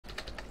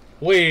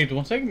Wait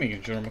 1 second,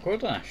 making sure I'm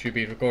recording. I should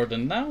be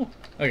recording now.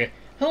 Okay,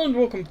 hello and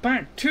welcome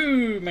back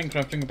to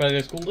Minecraft Jungle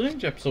Paradise Golden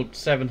Age, episode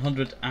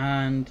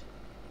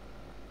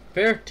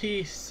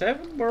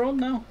 737 we're on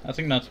now. I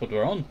think that's what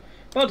we're on.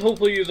 But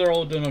hopefully you are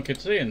all doing okay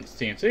today and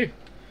staying safe.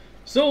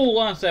 So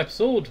last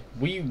episode,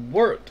 we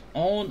worked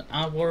on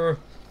our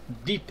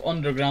deep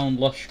underground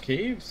lush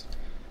caves.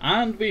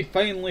 And we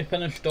finally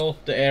finished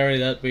off the area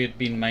that we had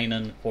been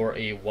mining for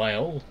a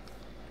while.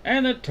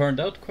 And it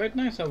turned out quite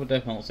nice, I would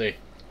definitely say.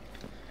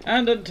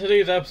 And in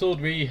today's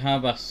episode we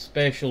have a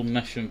special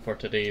mission for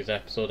today's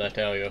episode, I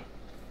tell you.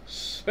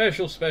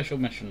 Special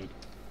mission.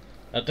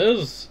 That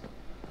is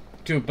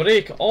to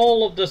break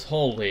all of this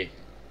hallway.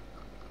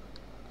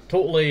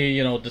 Totally,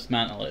 you know,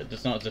 dismantle it. It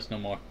does not exist no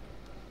more.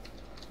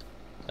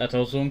 That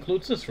also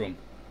includes this room.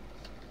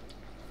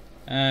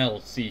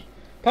 Let's see.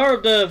 Part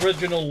of the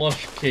original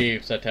lush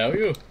caves, I tell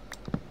you,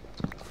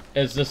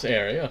 is this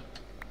area.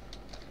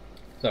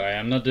 Sorry,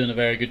 I'm not doing a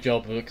very good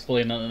job of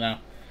explaining it now.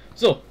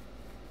 So,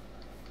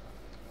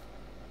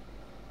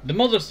 the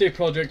Mother's Day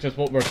project is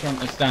what we're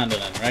currently standing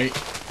in, right?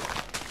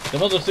 The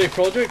Mother's Day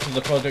project is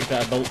a project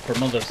that I built for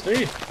Mother's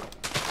Day.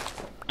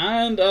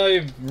 And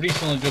I've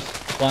recently just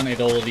planted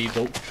all of these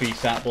oak tree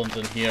saplings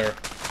in here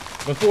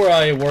before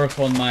I work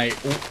on my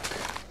oak,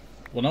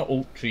 well not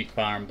oak tree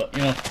farm, but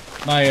you know,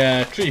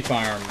 my tree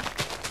farm.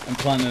 I'm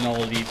planting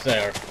all of these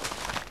there.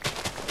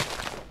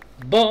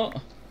 But,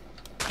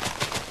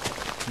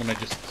 let me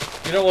just,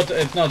 you know what,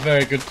 it's not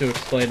very good to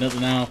explain it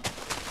now.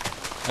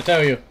 I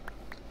tell you,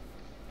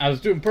 I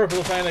was doing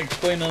perfectly fine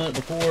explaining it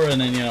before,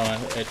 and then, you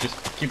know, it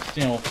just keeps,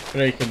 you know,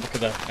 breaking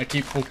because I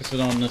keep focusing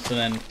on this, and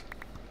then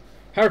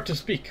hard to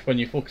speak when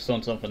you focus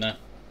on something there.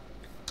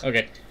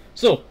 Okay,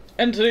 so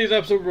in today's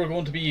episode we're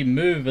going to be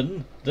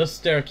moving this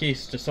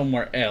staircase to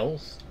somewhere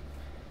else,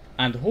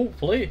 and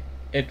hopefully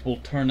it will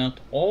turn out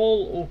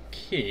all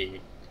okay.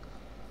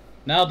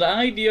 Now the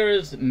idea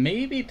is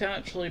maybe to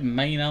actually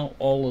mine out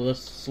all of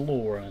this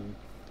slower, and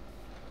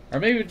or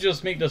maybe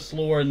just make the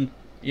slower and,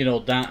 you know,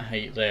 that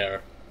height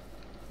there.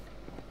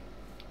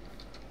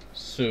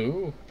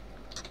 So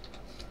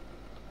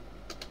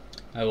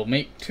I will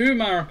make two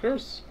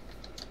markers,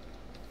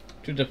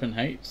 two different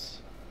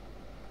heights,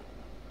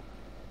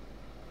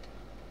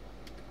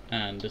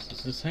 and this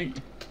is this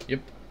height. Yep.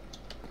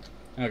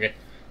 Okay.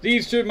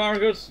 These two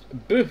markers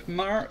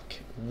bookmark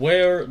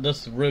where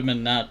this room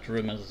and that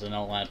room is and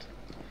all that.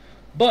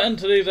 But in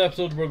today's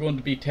episode we're going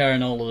to be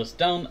tearing all of this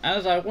down,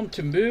 as I want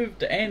to move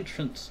the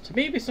entrance to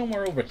maybe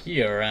somewhere over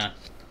here.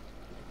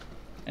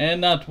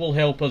 And that will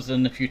help us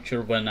in the future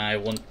when I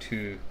want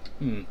to...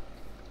 You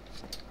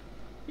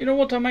know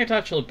what, I might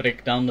actually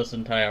break down this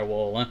entire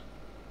wall, I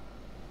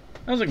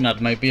think that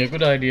might be a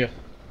good idea.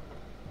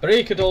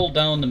 Break it all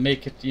down and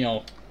make it, you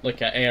know, like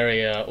an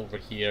area over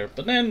here.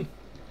 But then...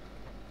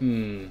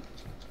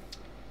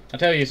 I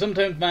tell you,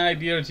 sometimes my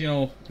ideas, you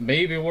know,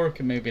 maybe work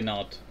and maybe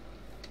not.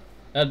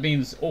 That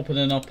means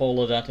opening up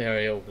all of that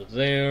area over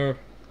there.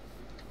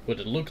 Would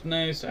it look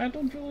nice? I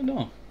don't really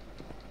know.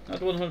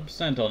 Not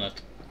 100% on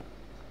it.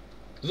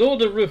 Though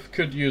the roof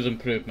could use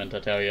improvement, I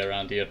tell you,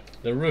 around here.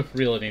 The roof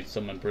really needs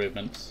some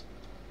improvements.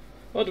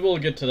 But we'll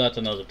get to that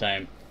another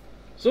time.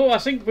 So I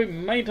think we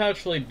might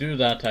actually do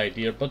that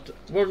idea, but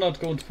we're not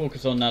going to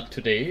focus on that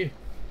today,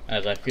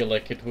 as I feel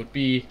like it would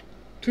be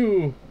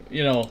too,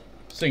 you know,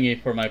 singy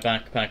for my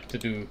backpack to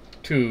do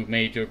two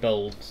major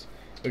builds,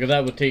 because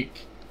that would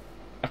take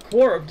a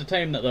quarter of the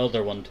time that the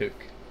other one took.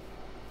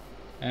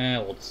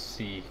 Let's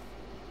see.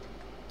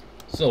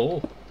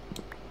 So,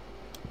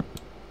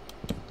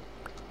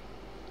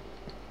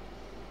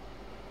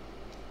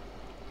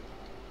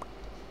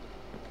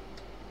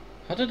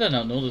 how did I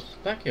not know this was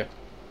back here?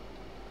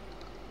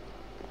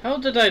 How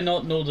did I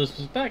not know this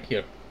was back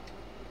here?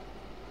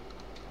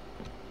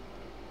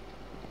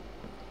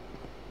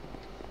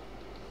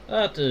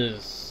 That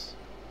is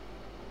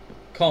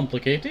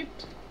complicated.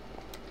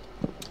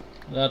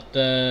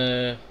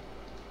 That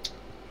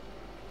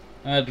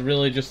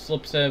really just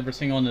flips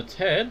everything on its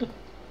head.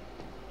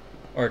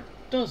 Or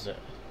does it?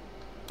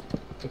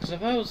 Because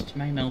if I was to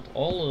mine out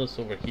all of this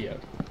over here,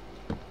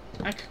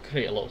 I could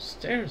create a little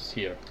stairs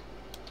here.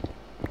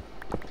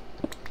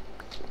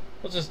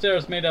 What's the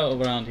stairs made out of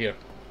around here?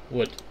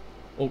 Wood.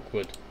 Oak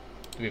wood,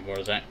 to be more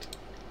exact.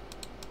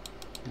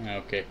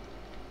 Okay.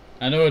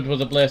 I know it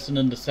was a blessing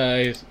in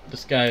disguise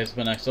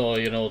when I saw,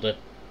 you know, the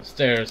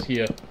stairs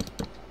here.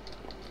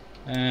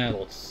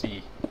 Let's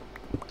see.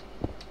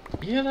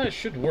 Yeah, that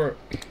should work.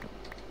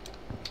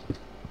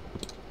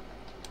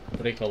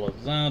 Break all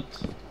of that.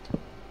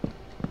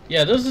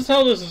 Yeah, this is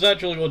how this is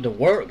actually going to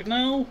work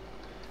now.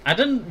 I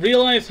didn't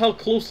realize how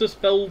close this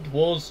build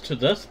was to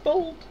this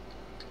build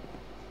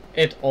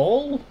at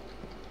all.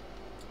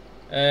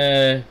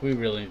 We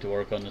really need to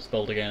work on this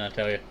build again, I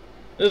tell you.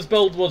 This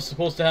build was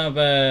supposed to have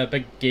a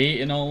big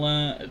gate and all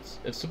that.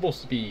 It's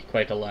supposed to be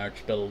quite a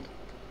large build.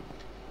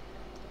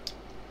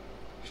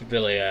 Should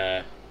really,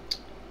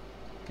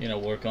 you know,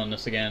 work on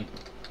this again.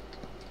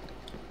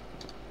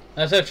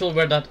 That's actually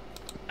where that...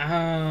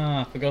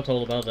 Ah, I forgot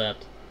all about that.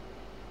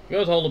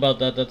 Forgot all about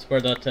that. That's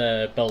where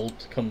that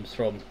build comes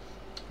from.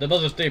 The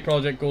Mother's Day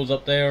project goes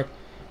up there,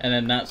 and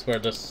then that's where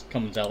this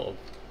comes out of.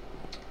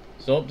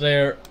 So up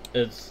there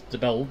is the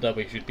build that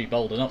we should be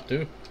building up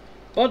to.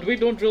 But we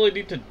don't really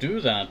need to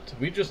do that.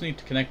 We just need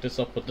to connect this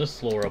up with this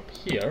floor up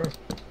here.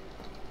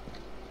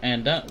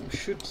 And that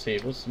should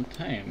save us some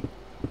time.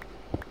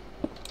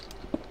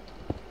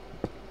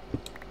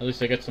 At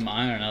least I get some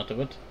iron out of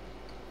it.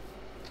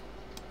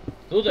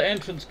 Though the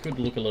entrance could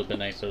look a little bit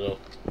nicer though.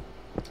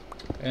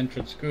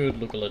 Entrance could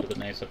look a little bit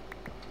nicer.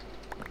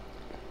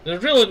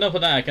 There's really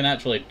nothing that I can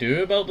actually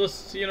do about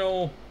this, you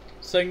know,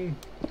 thing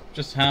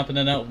just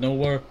happening out of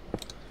nowhere.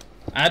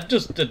 I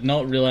just did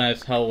not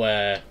realize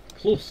how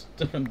close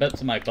different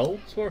bits of my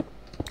builds were,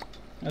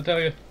 I tell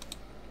you.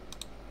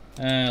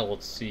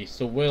 Let's see,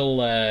 so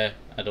we'll, I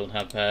don't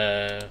have,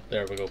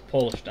 there we go,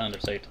 polished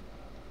andesite.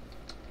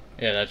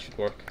 Yeah, that should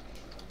work.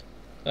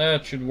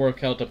 That should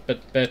work out a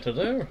bit better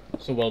there.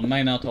 So we'll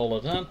mine out all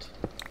of that.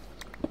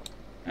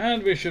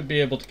 And we should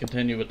be able to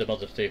continue with the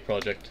Mother's Day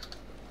project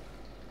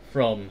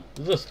from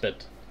this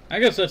bit. I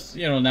guess that's,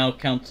 you know, now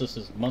counts this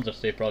as Mother's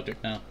Day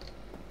project now.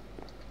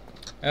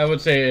 I would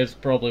say it's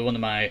probably one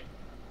of my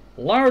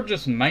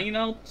largest mine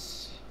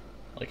outs.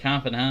 Like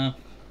half and half,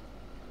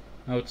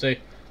 I would say.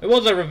 It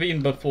was a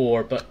ravine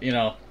before, but, you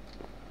know,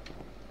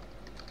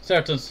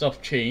 certain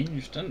stuff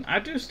changed. And I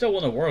do still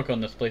want to work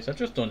on this place. I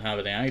just don't have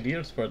any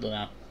ideas for it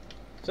now.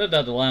 Said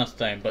that the last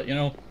time, but, you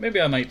know, maybe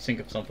I might think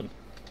of something.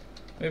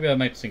 Maybe I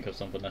might think of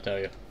something, I tell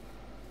you.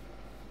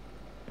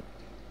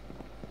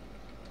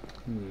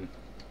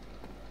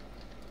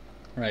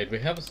 Right, we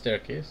have a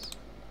staircase.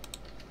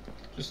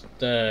 Just,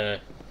 so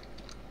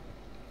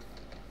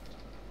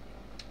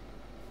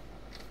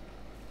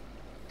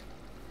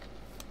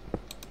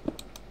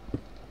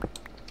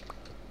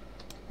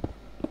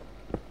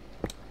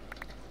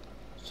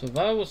if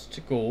I was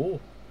to go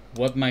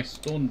with my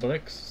stone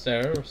brick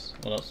stairs,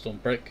 well not stone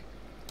brick,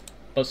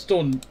 but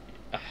stone,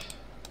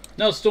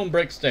 no stone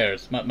brick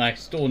stairs, my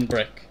stone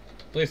brick,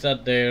 place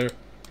that there,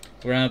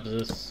 grab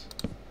this,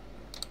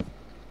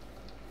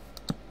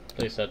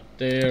 place that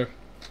there,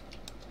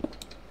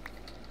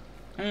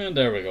 and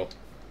there we go.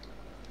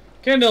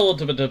 Kinda a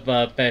little bit of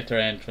a better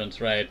entrance,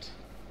 right?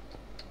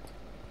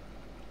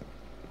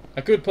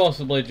 I could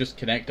possibly just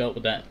connect up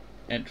with that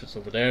entrance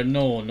over there.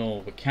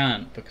 No, we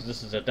can't, because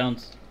this is a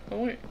downstairs.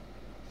 Oh wait.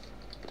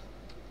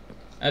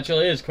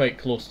 Actually, it is quite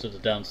close to the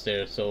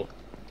downstairs, so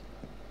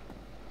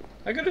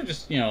I could have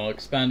just, you know,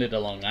 expanded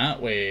along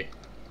that way.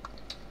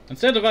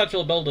 Instead of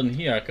actually building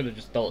here, I could have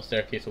just built a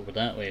staircase over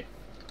that way.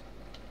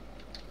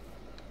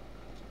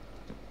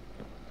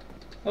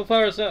 How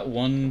far is that?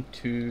 1,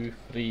 2,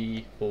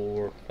 3,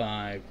 4,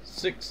 5,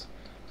 6,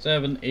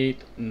 7,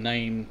 8,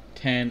 9,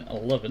 10,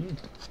 11.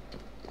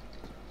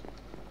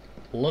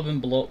 11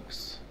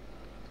 blocks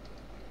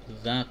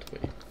that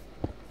way.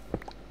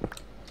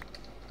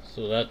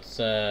 So that's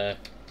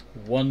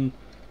 1,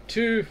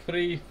 2,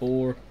 3,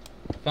 4,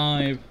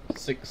 5,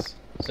 6,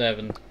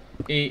 7,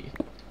 8,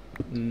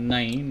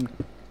 9,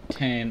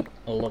 10,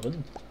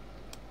 11.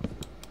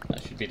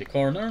 That should be the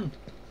corner.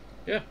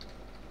 Yeah.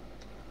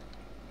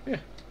 Yeah.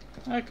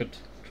 I could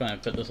try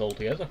and fit this all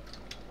together.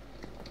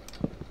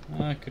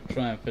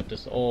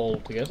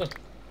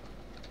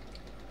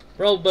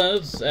 Problem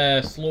is,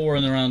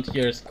 slowing around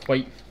here is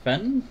quite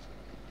thin.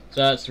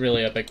 So that's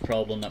really a big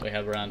problem that we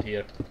have around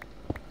here.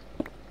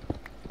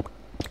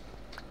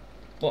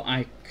 But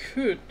I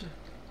could,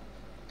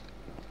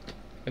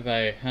 if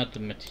I had the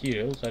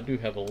materials, I do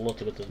have a little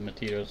bit of the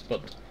materials,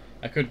 but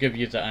I could give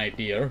you the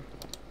idea.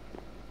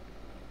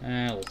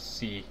 Let's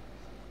see.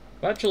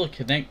 We're actually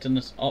connecting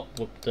this up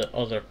with the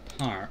other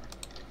part.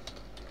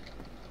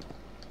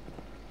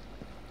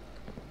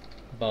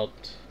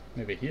 About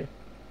maybe here.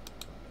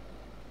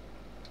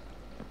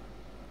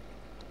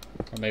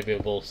 Or maybe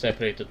we'll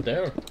separate it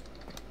there.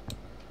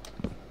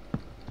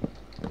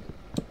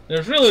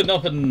 There's really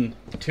nothing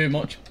too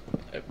much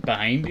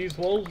behind these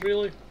walls,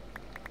 really.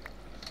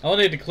 I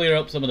wanted to clear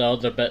up some of the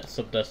other bits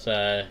of this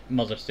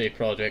Mother's Day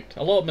project.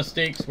 A lot of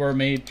mistakes were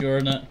made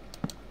during it,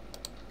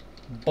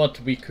 but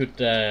we could,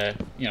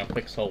 you know,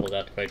 fix all of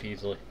that quite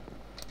easily.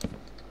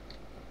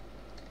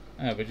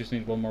 We just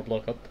need one more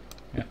block up.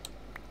 Yeah.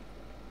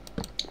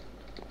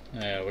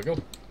 There we go.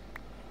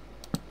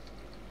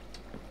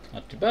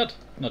 Not too bad.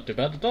 Not too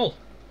bad at all.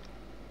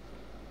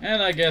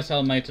 And I guess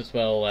I might as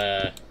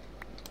well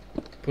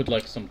put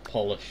like some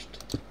polished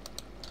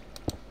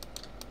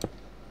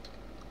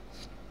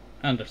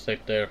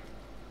andesite there.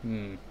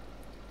 I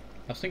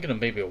was thinking of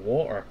maybe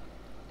water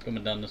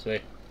coming down this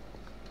way.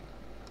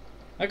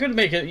 I could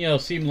make it, you know,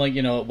 seem like,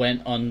 you know, it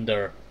went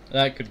under.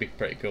 That could be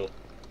pretty cool.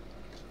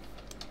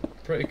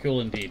 Pretty cool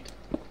indeed.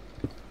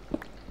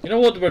 You know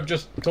what, we're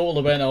just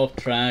totally went off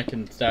track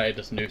and started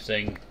this new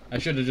thing. I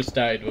should have just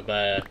started with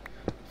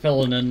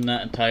filling in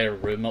that entire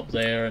room up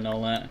there and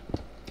all that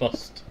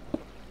first,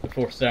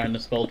 before starting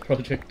this build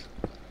project.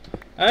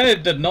 I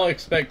did not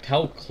expect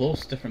how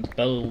close different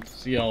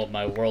builds, you know,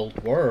 my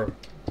world were.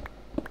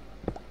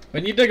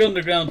 when you dig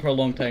underground for a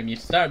long time, you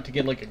start to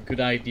get like a good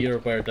idea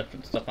of where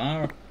different stuff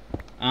are.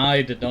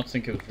 I did not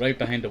think it was right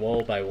behind the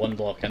wall by 1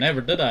 block. I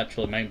never did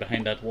actually mine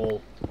behind that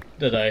wall,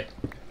 did I?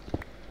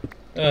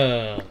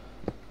 The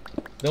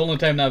only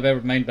time that I've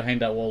ever mined behind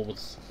that wall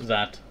was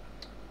that.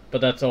 But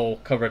that's all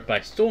covered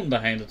by stone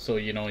behind it, so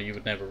you know, you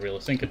would never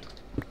really think it.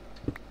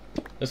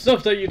 The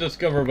stuff that you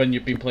discover when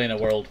you've been playing a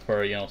world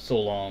for, you know, so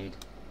long.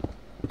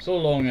 So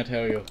long, I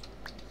tell you.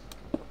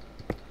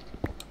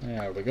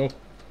 There we go.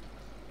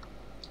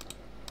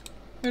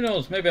 Who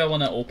knows, maybe I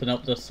want to open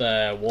up this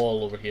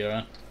wall over here,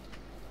 huh?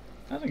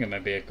 I think it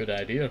might be a good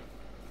idea.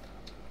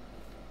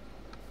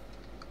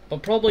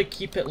 But probably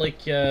keep it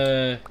like,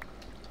 kind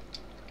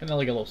of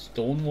like a little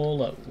stone wall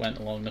that went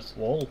along this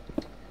wall.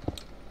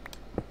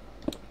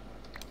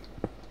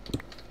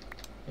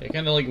 Yeah,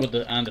 kind of like with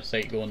the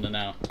andesite going in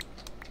now.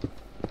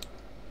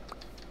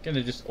 Kind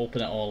of just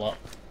open it all up.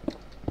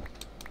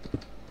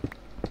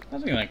 I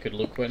think that could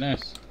look quite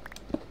nice.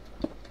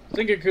 I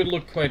think it could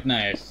look quite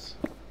nice.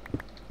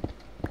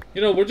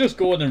 You know, we're just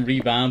going and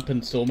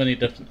revamping so many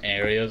different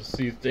areas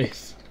these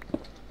days.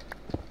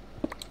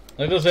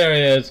 Like, this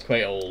area is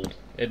quite old.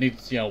 It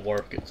needs, you know,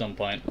 work at some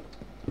point.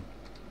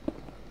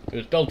 It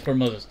was built for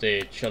Mother's Day.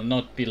 It shall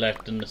not be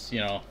left in this,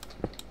 you know,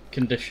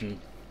 condition.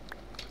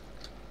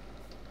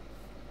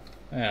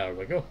 There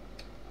we go.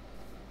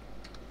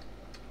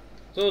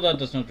 So that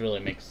does not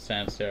really make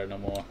sense there no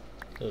more,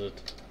 does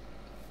it?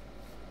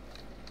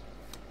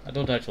 I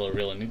don't actually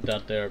really need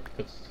that there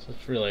because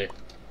it's really...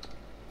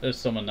 There's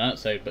some on that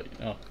side, but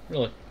you know,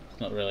 really, it's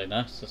not really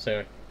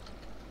necessary.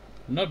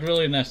 Not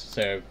really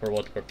necessary for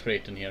what we're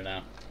creating here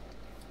now.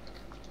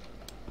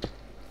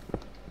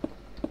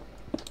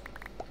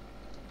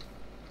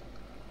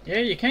 Yeah,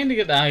 you kind of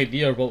get the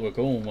idea of what we're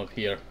going with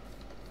here.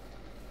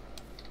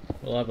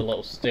 We'll have a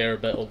little stair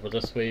bit over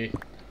this way.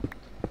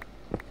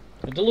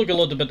 It'll look a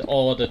little bit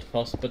odd at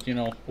first, but you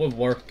know, with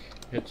work,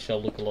 it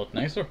shall look a lot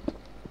nicer.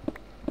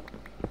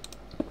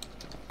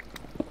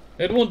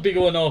 It won't be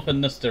going off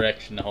in this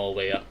direction the whole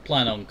way. I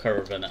plan on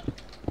curving it.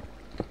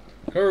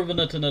 Curving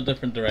it in a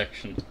different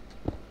direction.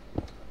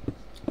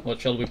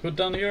 What shall we put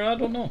down here? I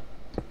don't know.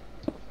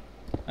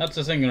 That's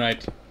the thing,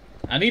 right?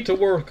 I need to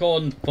work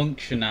on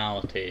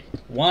functionality.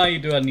 Why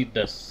do I need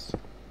this?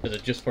 Is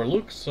it just for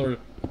looks, or,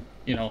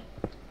 you know,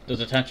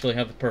 does it actually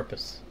have a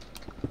purpose?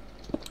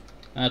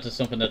 That is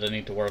something that I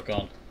need to work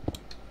on.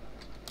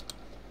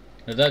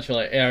 There's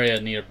actually an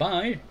area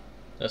nearby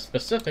that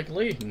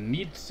specifically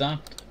needs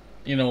that,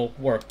 you know,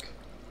 work.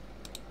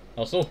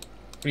 Also,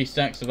 3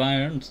 stacks of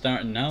iron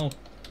starting now.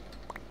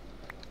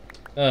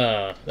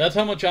 That's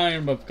how much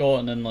iron I've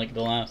gotten in like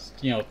the last,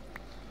 you know,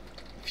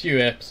 few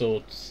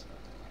episodes.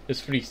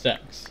 Is 3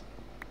 stacks.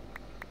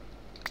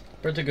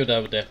 Pretty good, I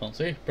would definitely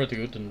say. Pretty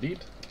good indeed.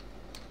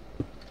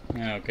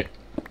 Yeah, okay.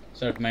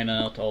 Start mining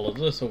out all of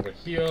this over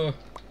here.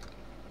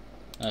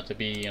 That to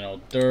be, you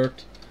know,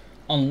 dirt.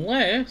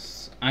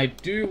 Unless I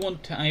do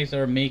want to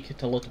either make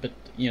it a little bit,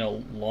 you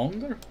know,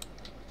 longer.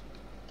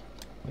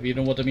 If you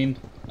know what I mean.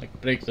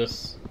 Like break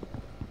this.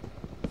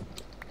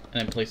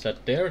 And then place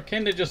that there.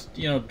 Kinda just,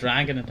 you know,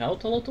 dragging it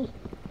out a little.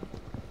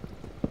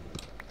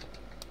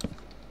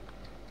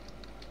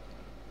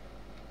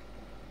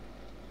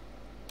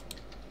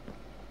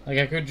 Like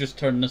I could just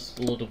turn this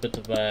little bit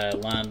of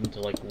land into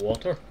like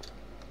water.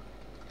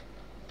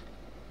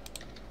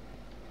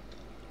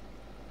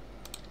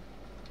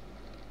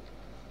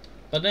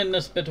 But then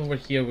this bit over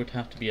here would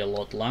have to be a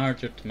lot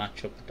larger to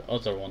match up with the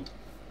other one.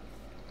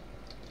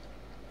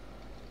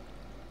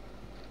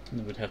 And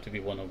there would have to be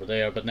one over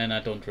there, but then I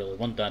don't really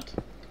want that.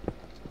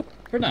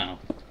 For now.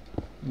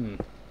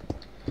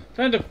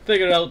 Trying to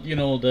figure out, you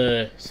know,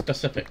 the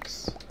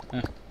specifics.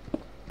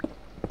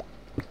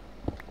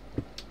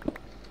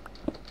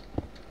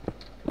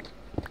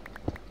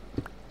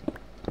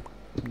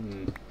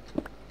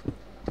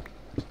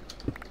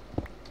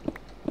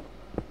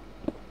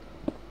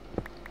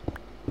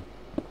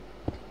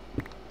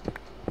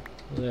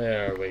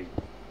 There we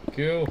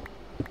go.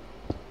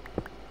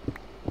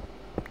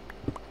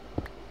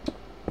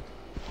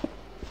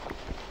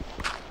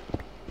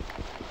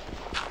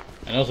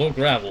 And also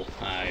gravel.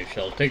 I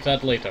shall take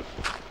that later.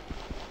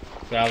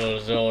 Gravel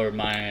is all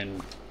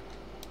mine.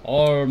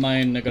 All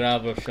mine the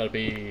gravel shall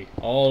be.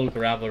 All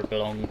gravel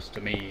belongs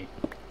to me.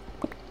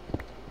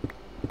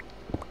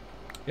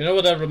 You know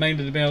what that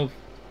reminded me of?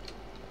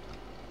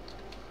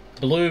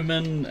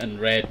 Blueman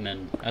and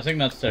Redman. I think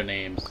that's their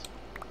names.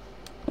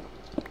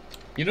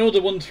 You know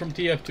the ones from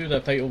TF2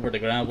 that fight over the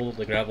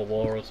gravel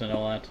wars and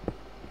all that?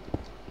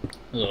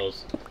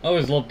 Those. I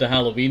always loved the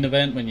Halloween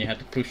event when you had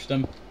to push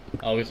them.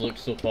 I always looked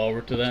so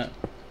forward to that.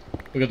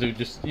 Because they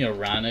just, you know,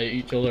 ran at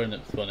each other and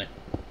it's funny.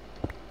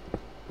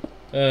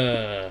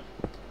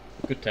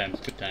 Good times,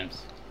 good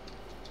times.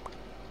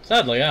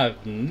 Sadly,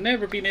 I've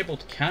never been able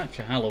to catch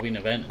a Halloween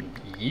event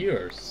in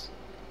years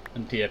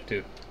in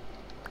TF2.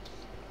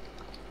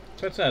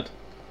 Quite sad.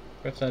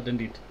 Quite sad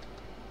indeed.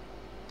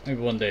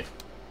 Maybe one day.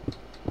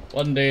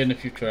 One day in the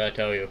future, I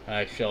tell you,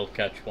 I shall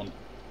catch one.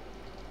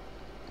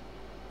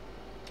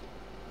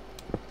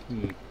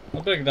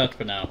 I'll break that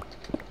for now.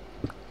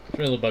 It's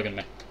really bugging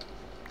me.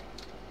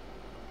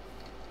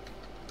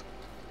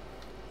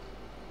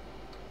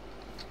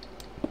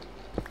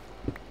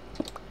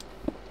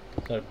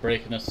 Start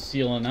breaking this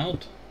ceiling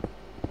out.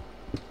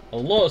 A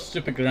lot of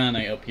stupid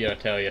granite up here, I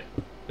tell you.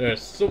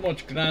 There's so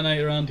much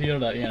granite around here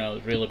that, you know,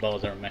 it's really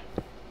bothering me.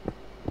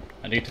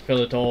 I need to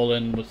fill it all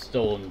in with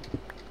stone.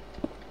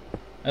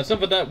 That's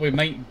something that we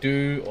might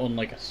do on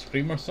like a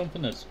stream or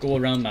something, is go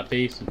around my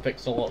base and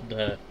fix a lot of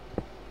the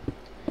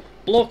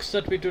blocks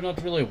that we do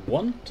not really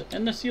want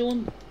in the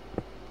ceiling.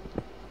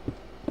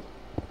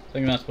 I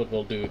think that's what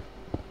we'll do.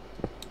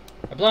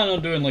 I plan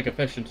on doing like a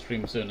fishing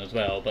stream soon as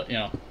well, but you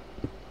know,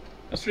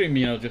 a stream,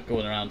 you know, just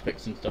going around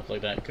fixing stuff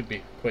like that could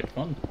be quite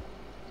fun.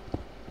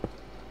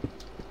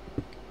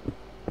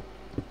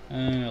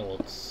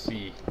 Let's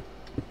see.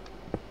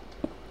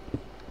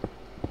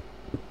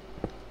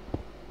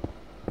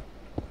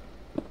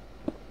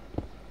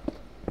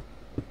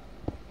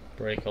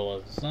 Break all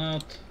of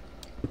that.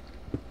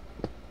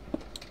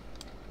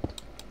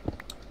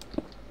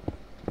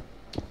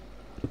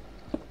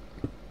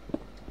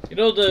 You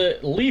know, the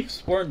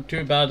leaves weren't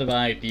too bad of an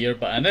idea,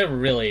 but I never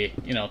really,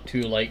 you know,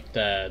 too liked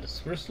the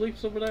spruce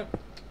leaves over there.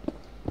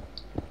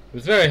 It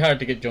was very hard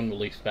to get jungle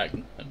leaves back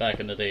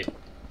in the day,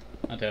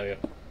 I tell you.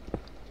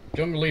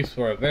 Jungle leaves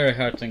were a very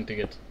hard thing to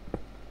get.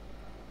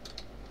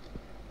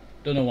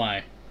 Don't know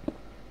why.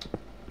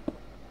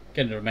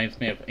 Kinda reminds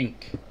me of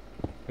ink.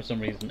 For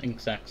some reason,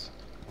 ink sacs.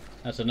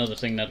 That's another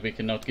thing that we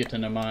cannot get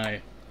into my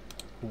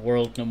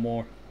world no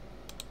more.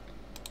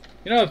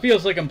 You know, it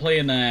feels like I'm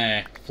playing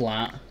the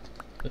flat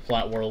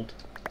world.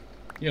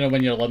 You know,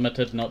 when you're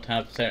limited not to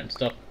have certain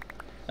stuff.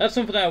 That's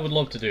something that I would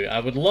love to do.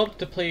 I would love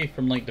to play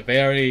from like the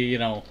very, you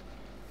know,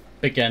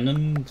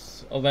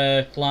 beginnings of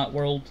a flat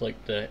world,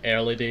 like the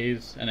early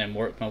days, and then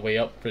work my way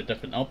up for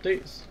different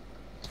updates.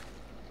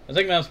 I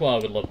think that's what I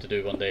would love to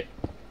do one day.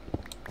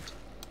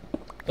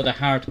 But a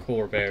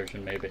hardcore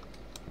version, maybe.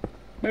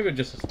 Maybe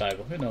just a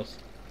survival, who knows?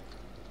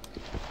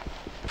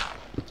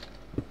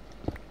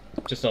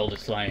 Just all the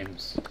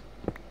slimes.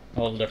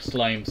 All their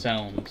slime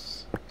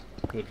sounds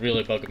would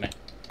really bug me.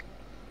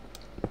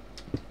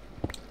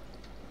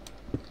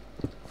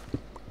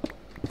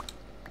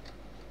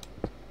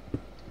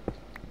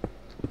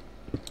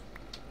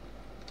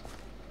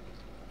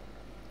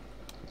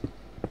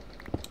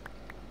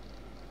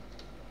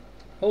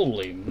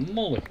 Holy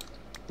moly!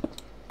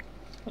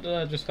 What did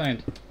I just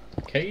find?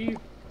 A cave?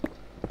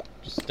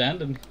 Just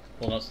standing.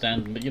 Well, not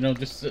standing, but you know,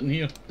 just sitting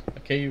here. A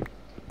cave.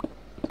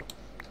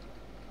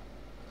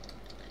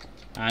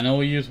 I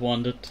know you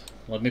wanted.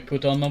 Let me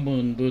put on my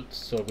moon boots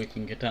so we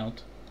can get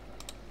out.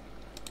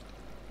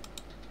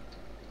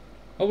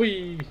 Oh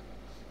wee!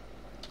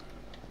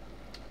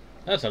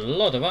 That's a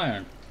lot of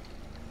iron.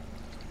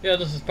 Yeah,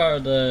 this is part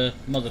of the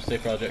Mother's Day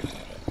project.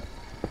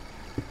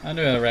 I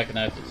knew I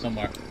recognized it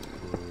somewhere.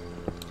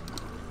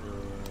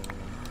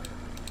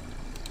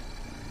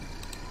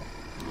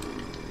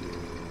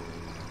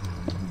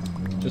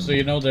 Just so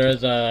you know, there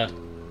is a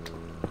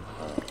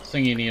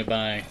thingy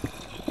nearby.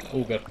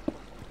 Ogre.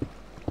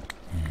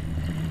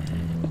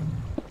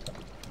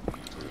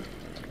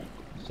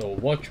 So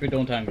watch we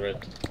don't anger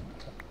it.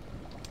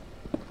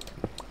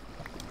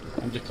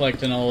 I'm just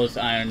collecting all this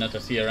iron that I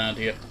see around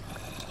here.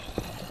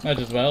 Might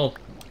as well.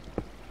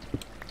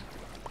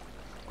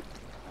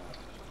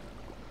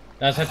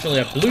 That's actually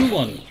a blue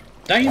one.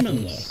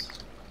 Diamonds.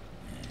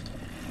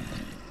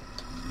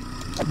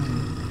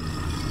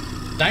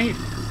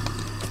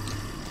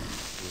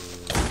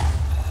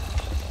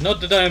 Not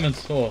the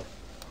diamonds.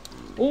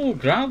 Oh,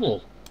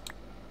 gravel.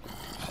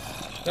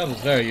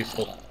 Gravel's very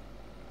useful.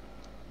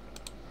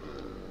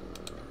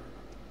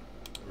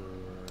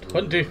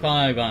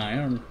 25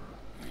 iron.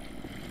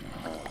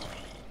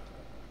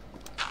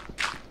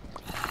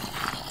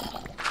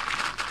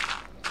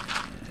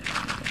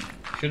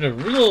 Should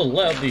have really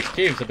lit up these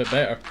caves a bit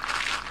better.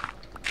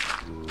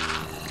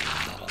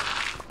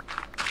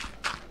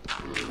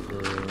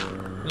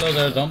 Hello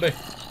there, zombie.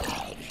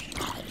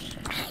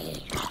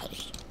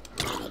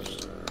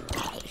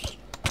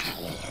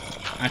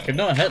 I could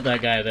not hit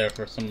that guy there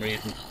for some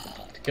reason.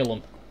 To kill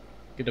him.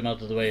 Get him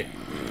out of the way.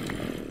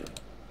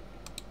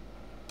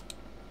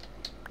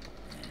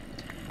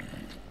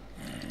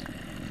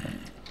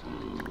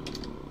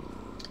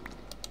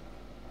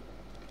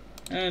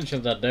 And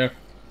shove that there.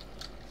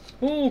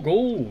 Oh,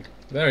 gold!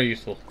 Very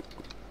useful.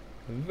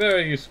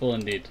 Very useful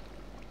indeed.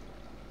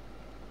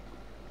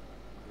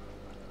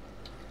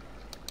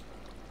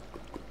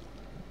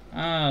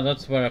 Ah,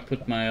 that's where I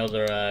put my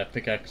other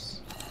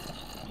pickaxe.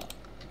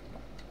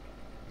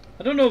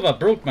 I don't know if I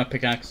broke my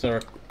pickaxe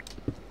or...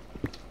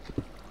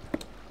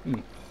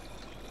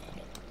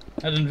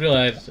 I didn't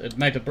realize it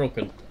might have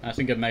broken. I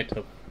think it might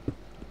have.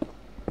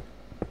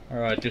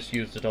 Or I just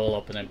used it all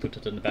up and then put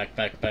it in the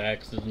backpack by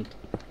accident.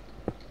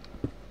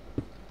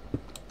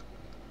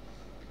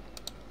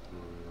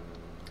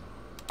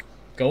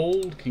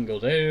 Gold can go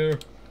there.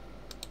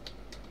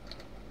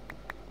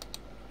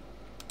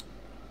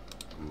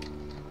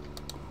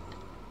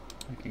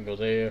 I can go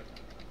there.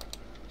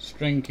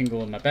 string can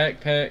go in my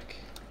backpack.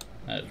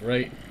 That is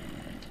right.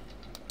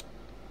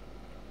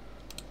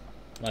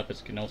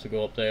 Lapis can also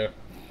go up there.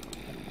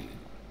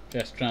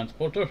 Chest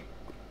transporter.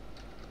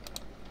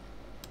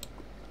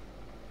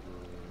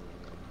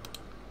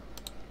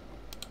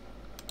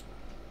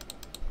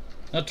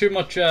 Not too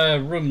much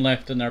room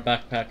left in their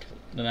backpack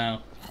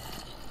now.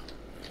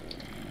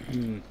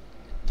 Yeah,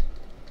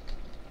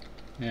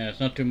 there's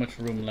not too much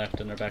room left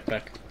in their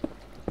backpack.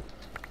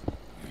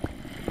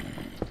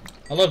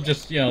 I love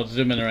just, you know,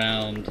 zooming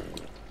around.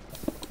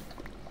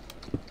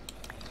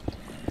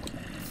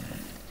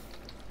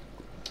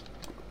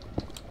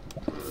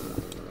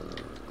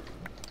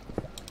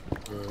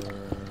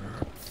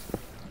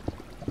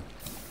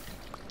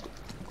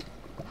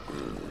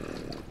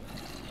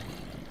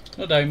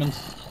 No diamonds.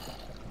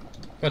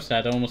 What's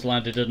that? I almost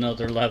landed in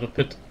another lava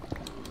pit.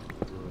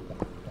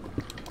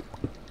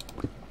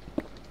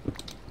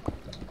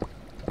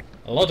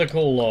 A lot of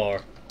coal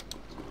ore.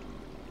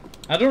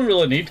 I don't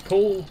really need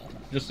coal.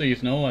 Just so you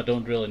know, I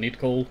don't really need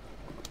coal.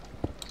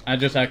 I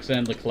just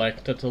accidentally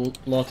collect it a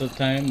lot of the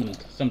time, and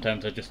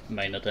sometimes I just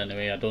mine it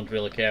anyway. I don't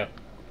really care.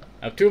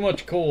 I have too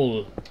much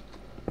coal.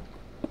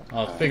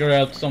 I'll figure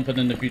out something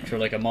in the future,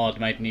 like a mod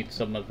might need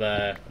some of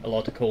a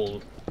lot of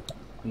coal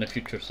in the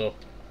future, so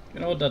you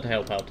know what, that'd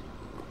help out.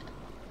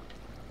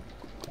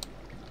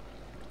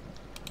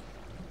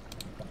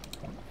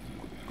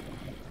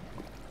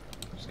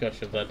 Just gotta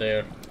shove that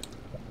there.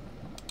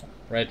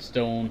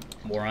 Redstone,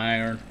 more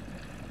iron.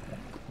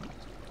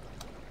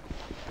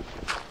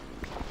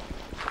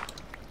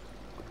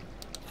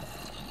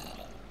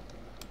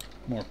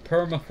 More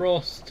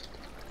permafrost.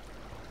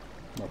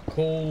 More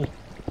coal.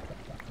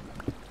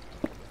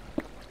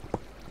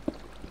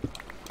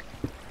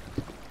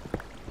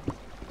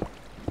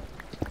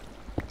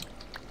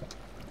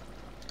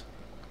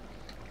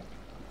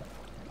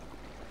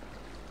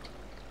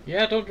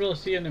 Yeah, I don't really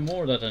see any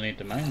more that I need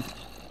to mine.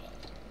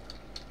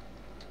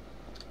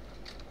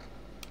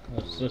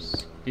 Let's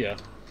just, yeah.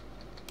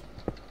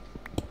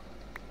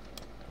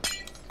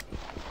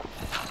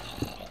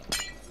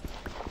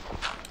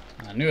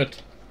 I knew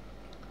it.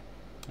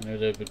 I knew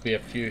there would be a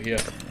few here.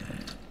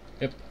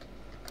 Yep,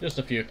 just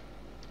a few.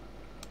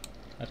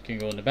 That can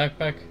go in the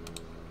backpack.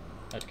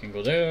 That can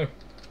go there.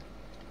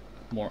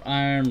 More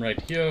iron right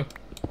here.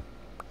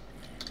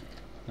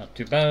 Not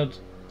too bad.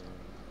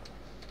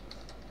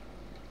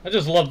 I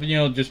just love, you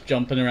know, just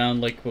jumping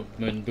around like with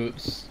moon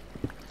boots.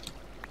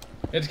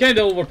 It's kind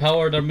of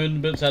overpowered, our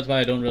moon boots, that's why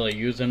I don't really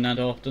use them that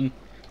often.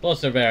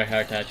 Plus they're very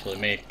hard to actually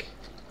make.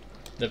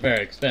 They're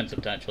very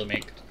expensive to actually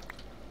make.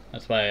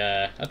 That's why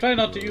I try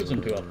not to use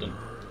them too often.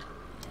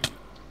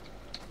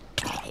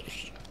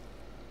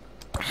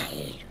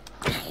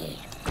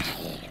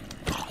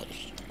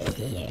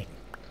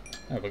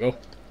 There we go.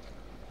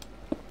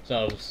 So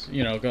I was,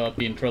 you know, got to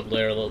be in trouble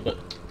there a little bit.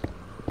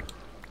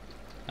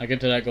 I'll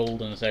get to that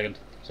gold in a second.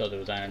 So there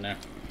was iron there.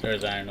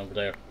 There's iron over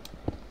there.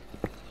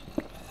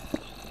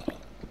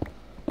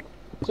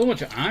 So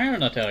much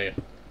iron, I tell you.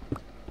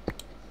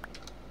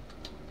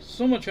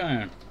 So much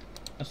iron.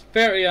 That's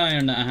 30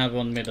 iron that I have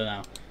on me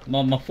now. I'm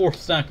on my 4th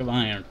stack of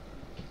iron.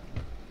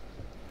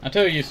 I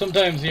tell you,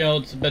 sometimes, you know,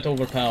 it's a bit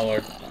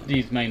overpowered,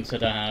 these mines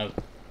that I have.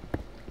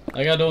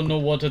 Like, I don't know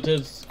what it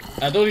is.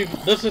 I don't even...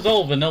 This is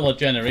all vanilla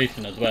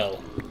generation as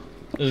well.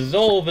 This is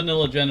all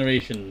vanilla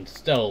generation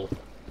still.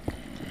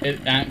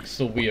 It acts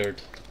so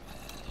weird.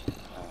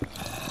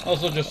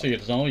 Also, just so you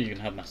know, you can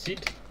have my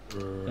seed.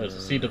 There's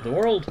the seed of the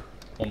world.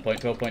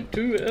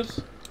 1.12.2 it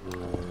is.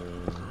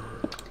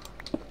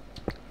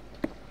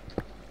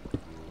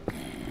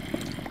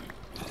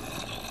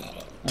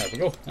 There we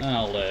go.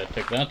 I'll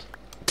take that.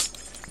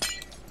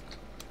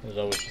 There's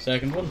always the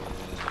second one.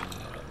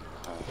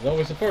 There's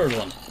always the third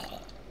one.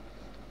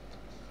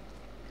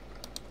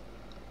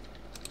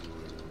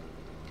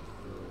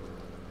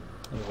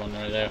 There's one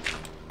right there.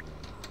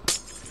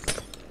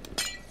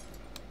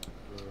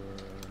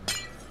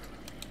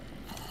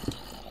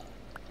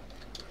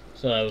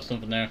 So that was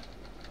something there.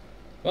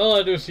 Well,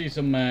 I do see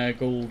some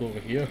gold over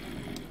here.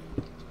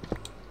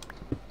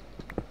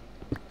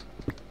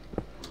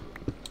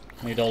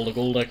 Need all the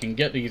gold I can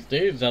get these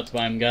days, that's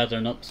why I'm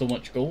gathering up so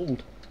much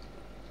gold.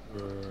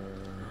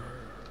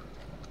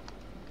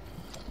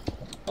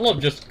 I love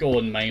just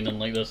going mining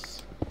like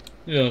this.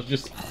 You know,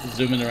 just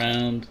zooming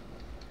around.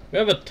 We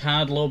have a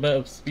tad little bit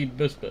of speed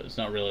boost, but it's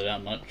not really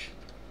that much.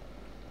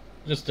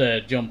 Just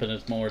jumping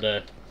is more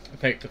the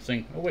effective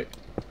thing. Oh wait,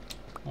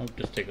 I'll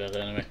just take that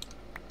anyway.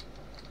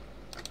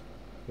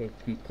 We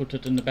can put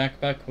it in the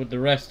backpack with the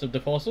rest of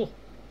the fossil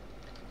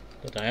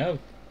that I have.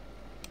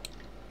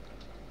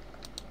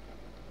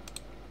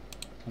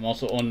 I'm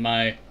also on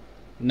my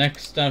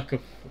next stack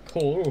of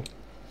coal.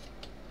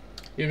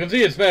 You can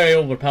see it's very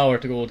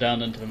overpowered to go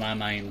down into my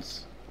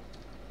mines.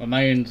 My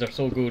mines are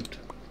so good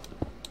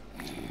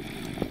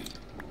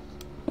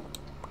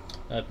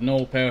that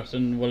no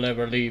person will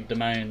ever leave the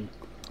mine.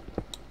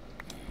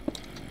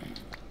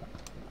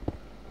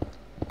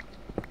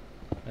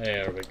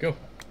 There we go.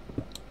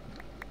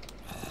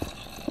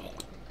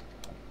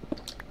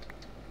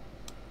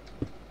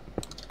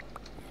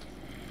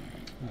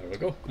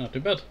 go. Not too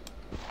bad.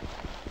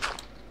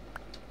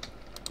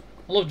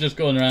 I love just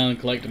going around and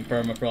collecting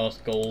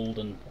permafrost gold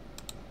and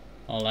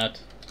all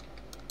that.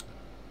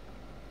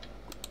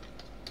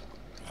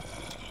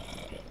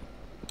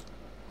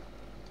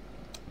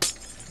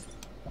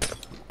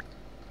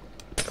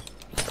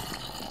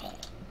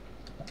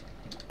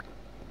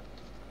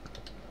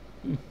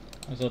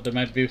 I thought there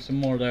might be some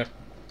more there.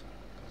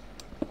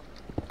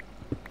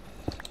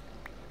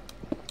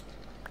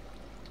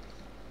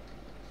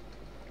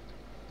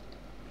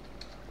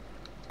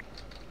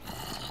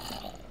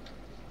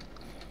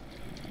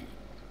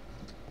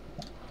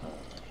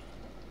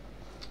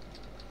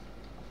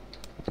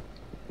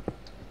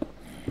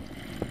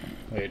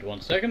 Wait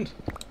 1 second.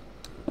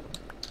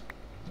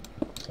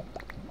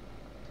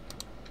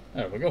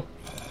 There we go.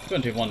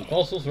 21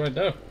 fossils right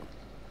there.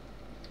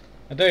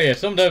 I tell you,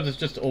 sometimes it's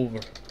just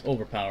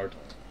overpowered.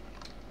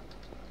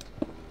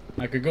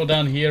 I could go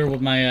down here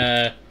with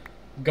my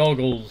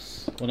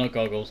goggles. Well, not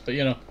goggles, but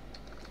you know.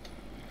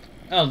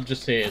 I'll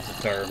just say it's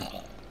a term.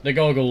 The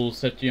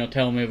goggles that, you know,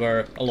 tell me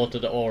where a lot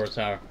of the ores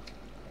are.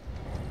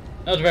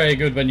 That's very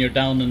good when you're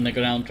down in the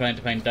ground trying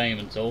to find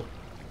diamonds, though.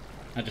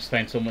 I just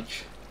find so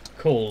much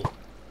coal.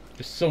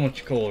 Just so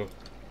much coal.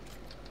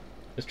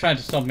 It's trying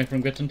to stop me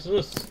from getting to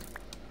this.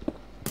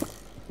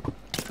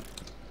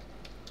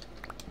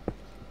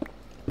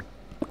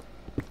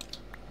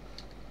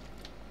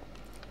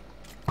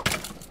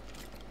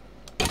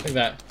 Take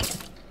that.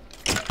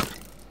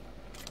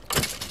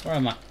 Where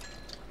am I?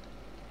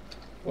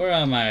 Where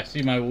am I? I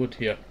see my wood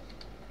here.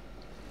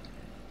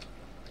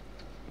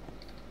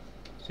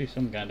 See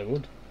some kind of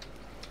wood.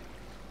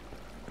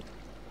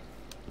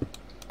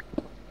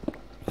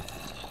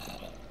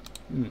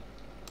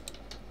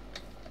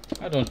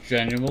 I don't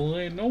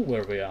genuinely know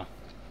where we are.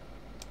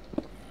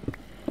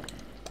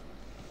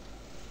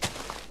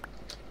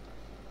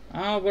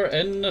 Ah, we're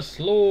in the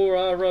slow.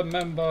 I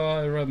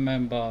remember.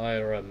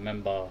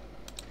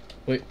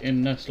 We're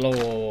in the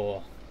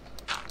slow.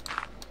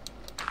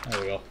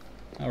 There we go.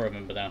 I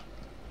remember now.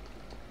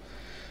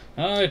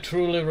 I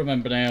truly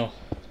remember now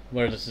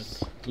where this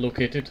is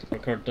located. We're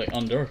currently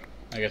under.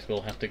 I guess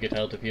we'll have to get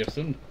out of here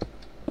soon.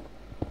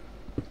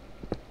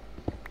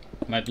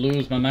 Might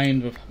lose my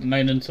mind with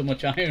mining so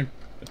much iron.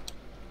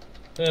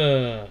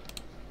 That's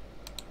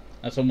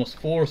almost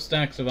 4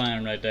 stacks of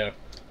iron right there.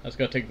 That's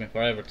gonna take me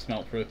forever to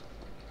smelt through.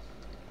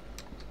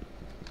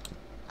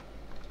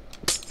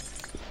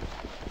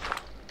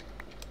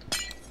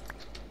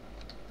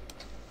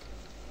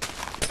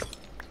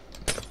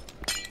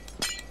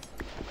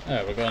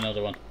 There we go,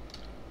 another one.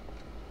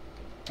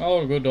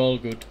 All good, all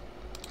good.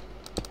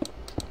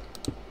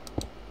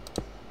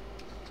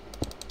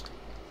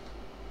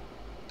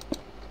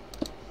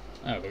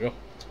 There we go.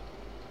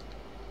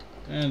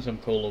 And some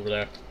coal over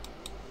there.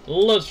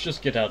 Let's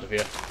just get out of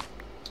here.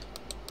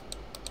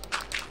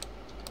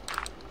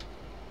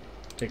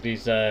 Take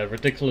these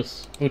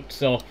ridiculous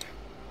boots off.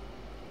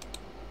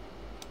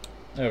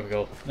 There we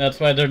go. That's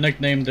why they're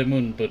nicknamed the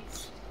moon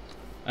boots.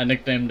 I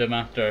nicknamed them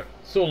after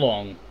so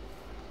long.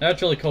 They're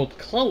actually called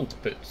cloud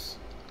boots.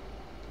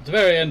 It's a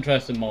very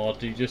interesting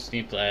mod. You just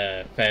need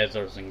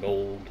feathers and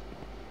gold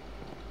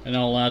and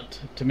all that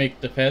to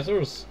make the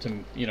feathers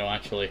to, you know,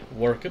 actually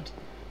work it.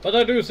 But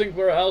I do think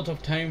we're out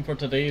of time for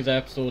today's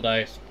episode.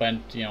 I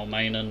spent, you know,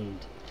 mining.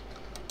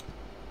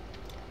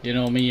 You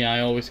know me,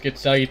 I always get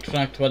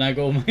sidetracked when I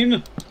go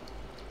mining.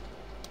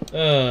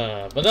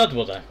 But that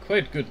was a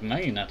quite good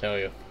mine, I tell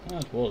you.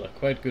 That was a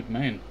quite good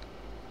mine.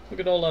 Look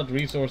at all that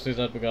resources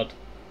that we got.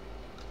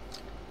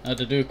 I had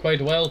to do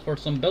quite well for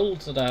some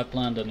builds that I have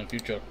planned in the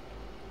future.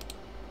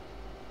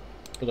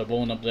 Put a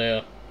bone up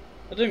there.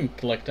 I didn't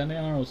collect any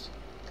arrows.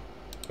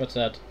 What's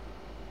that?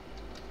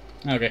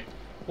 Okay.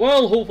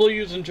 Well, hopefully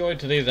you enjoyed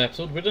today's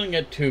episode. We didn't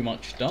get too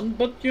much done,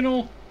 but you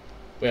know,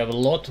 we have a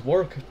lot of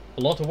work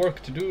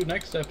to do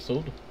next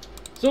episode.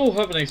 So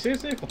have a nice day,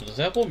 safe, hope this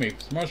apple, maybe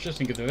smart, just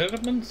think of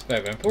developments,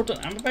 very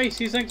important, and bye bye,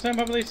 see you next time,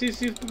 have a nice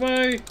day, bye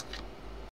bye.